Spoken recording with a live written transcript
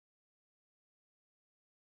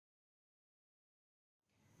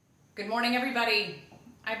Good morning, everybody.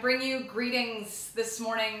 I bring you greetings this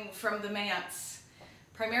morning from the manse,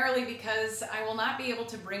 primarily because I will not be able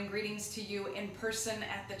to bring greetings to you in person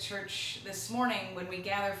at the church this morning when we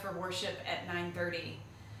gather for worship at 9:30.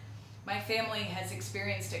 My family has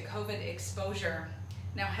experienced a COVID exposure.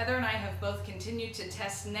 Now, Heather and I have both continued to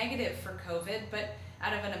test negative for COVID, but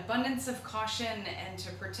out of an abundance of caution and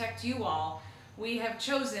to protect you all, we have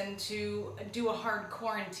chosen to do a hard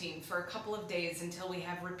quarantine for a couple of days until we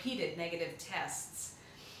have repeated negative tests.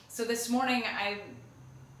 So this morning, I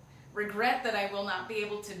regret that I will not be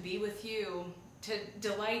able to be with you, to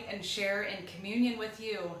delight and share in communion with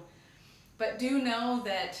you. But do know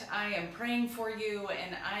that I am praying for you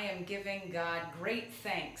and I am giving God great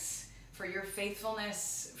thanks for your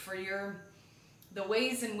faithfulness, for the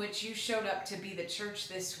ways in which you showed up to be the church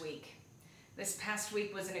this week. This past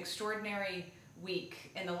week was an extraordinary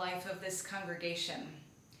week in the life of this congregation.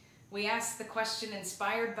 We asked the question,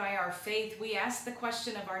 inspired by our faith, we asked the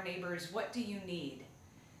question of our neighbors, what do you need?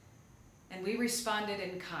 And we responded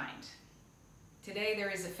in kind. Today there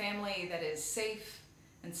is a family that is safe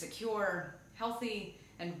and secure, healthy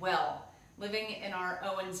and well, living in our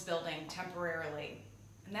Owens building temporarily.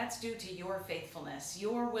 And that's due to your faithfulness,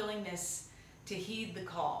 your willingness to heed the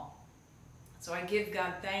call. So I give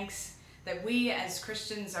God thanks that we as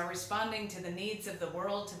Christians are responding to the needs of the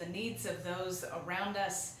world, to the needs of those around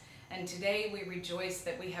us. And today we rejoice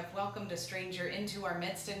that we have welcomed a stranger into our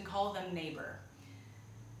midst and call them neighbor.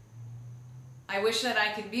 I wish that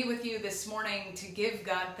I could be with you this morning to give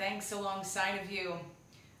God thanks alongside of you.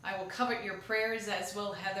 I will covet your prayers, as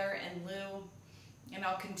will Heather and Lou, and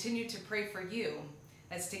I'll continue to pray for you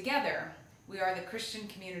as together we are the Christian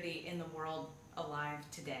community in the world alive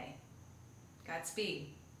today. Godspeed,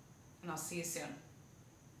 and I'll see you soon.